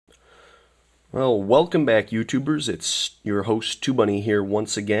Well, welcome back, YouTubers. It's your host, 2Bunny, here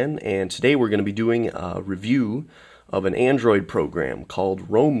once again, and today we're going to be doing a review of an Android program called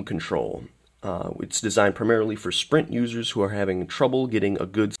Roam Control. It's designed primarily for Sprint users who are having trouble getting a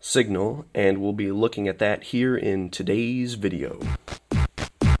good signal, and we'll be looking at that here in today's video.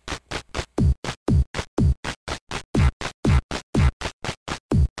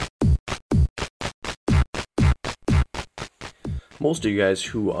 Most of you guys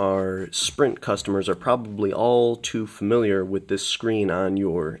who are Sprint customers are probably all too familiar with this screen on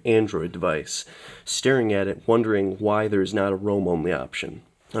your Android device, staring at it wondering why there is not a roam-only option.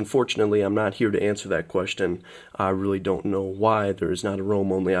 Unfortunately, I'm not here to answer that question. I really don't know why there is not a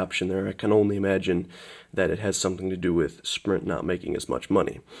roam-only option there. I can only imagine that it has something to do with Sprint not making as much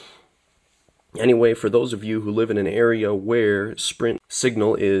money. Anyway, for those of you who live in an area where Sprint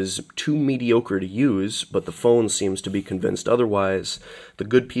signal is too mediocre to use, but the phone seems to be convinced otherwise, the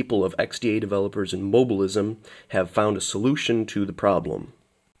good people of XDA Developers and Mobilism have found a solution to the problem.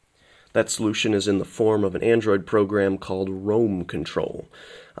 That solution is in the form of an Android program called Roam Control.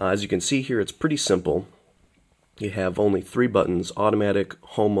 As you can see here, it's pretty simple. You have only 3 buttons: automatic,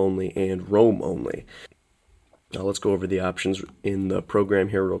 home only, and roam only. Now let's go over the options in the program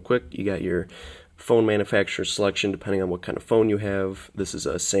here real quick. You got your phone manufacturer selection depending on what kind of phone you have. This is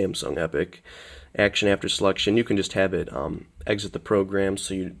a Samsung Epic. Action after selection, you can just have it exit the program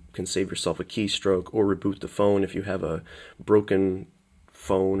so you can save yourself a keystroke, or reboot the phone if you have a broken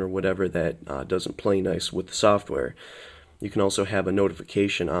phone or whatever that doesn't play nice with the software. You can also have a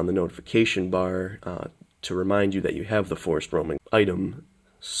notification on the notification bar to remind you that you have the forced roaming item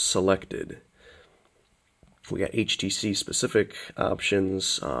selected. We got HTC specific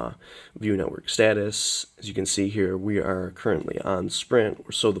options, view network status. As you can see here, we are currently on Sprint,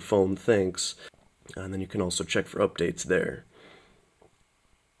 or so the phone thinks, and then you can also check for updates there.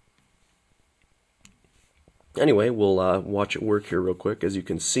 Anyway, we'll watch it work here real quick. As you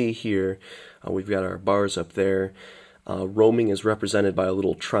can see here, we've got our bars up there. Roaming is represented by a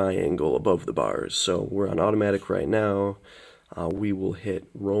little triangle above the bars. So we're on automatic right now. We will hit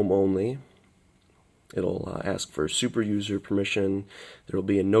roam only. It'll ask for super user permission. There will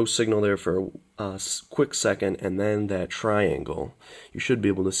be a no signal there for a quick second, and then that triangle, you should be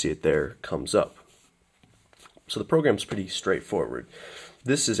able to see it there, comes up. So the program's pretty straightforward.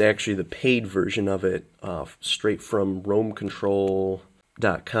 This is actually the paid version of it, straight from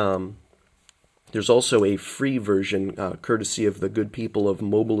roamcontrol.com. There's also a free version courtesy of the good people of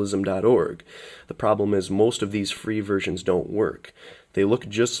Mobilism.org. The problem is most of these free versions don't work. They look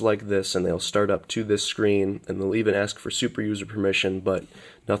just like this, and they'll start up to this screen, and they'll even ask for super user permission, but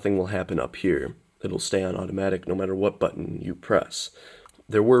nothing will happen up here. It'll stay on automatic no matter what button you press.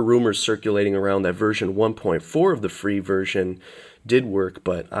 There were rumors circulating around that version 1.4 of the free version did work,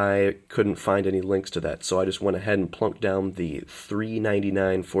 but I couldn't find any links to that, so I just went ahead and plunked down the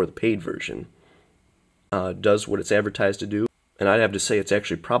 $3.99 for the paid version. Does what it's advertised to do, and I'd have to say it's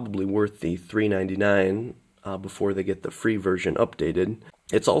actually probably worth the $3.99 before they get the free version updated.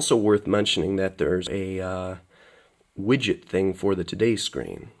 It's also worth mentioning that there's a widget thing for the Today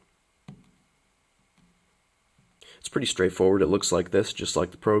screen. It's pretty straightforward. It looks like this, just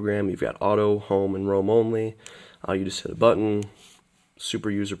like the program. You've got auto, home, and roam only. You just hit a button,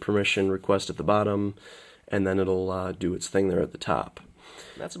 super user permission request at the bottom, and then it'll do its thing there at the top.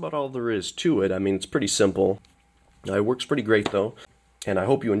 That's about all there is to it. I mean, it's pretty simple. It works pretty great though, and I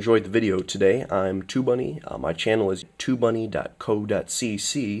hope you enjoyed the video today. I'm 2Bunny. My channel is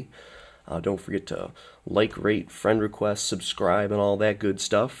 2bunny.co.cc. Don't forget to like, rate, friend request, subscribe, and all that good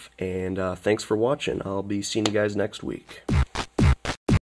stuff. And thanks for watching. I'll be seeing you guys next week.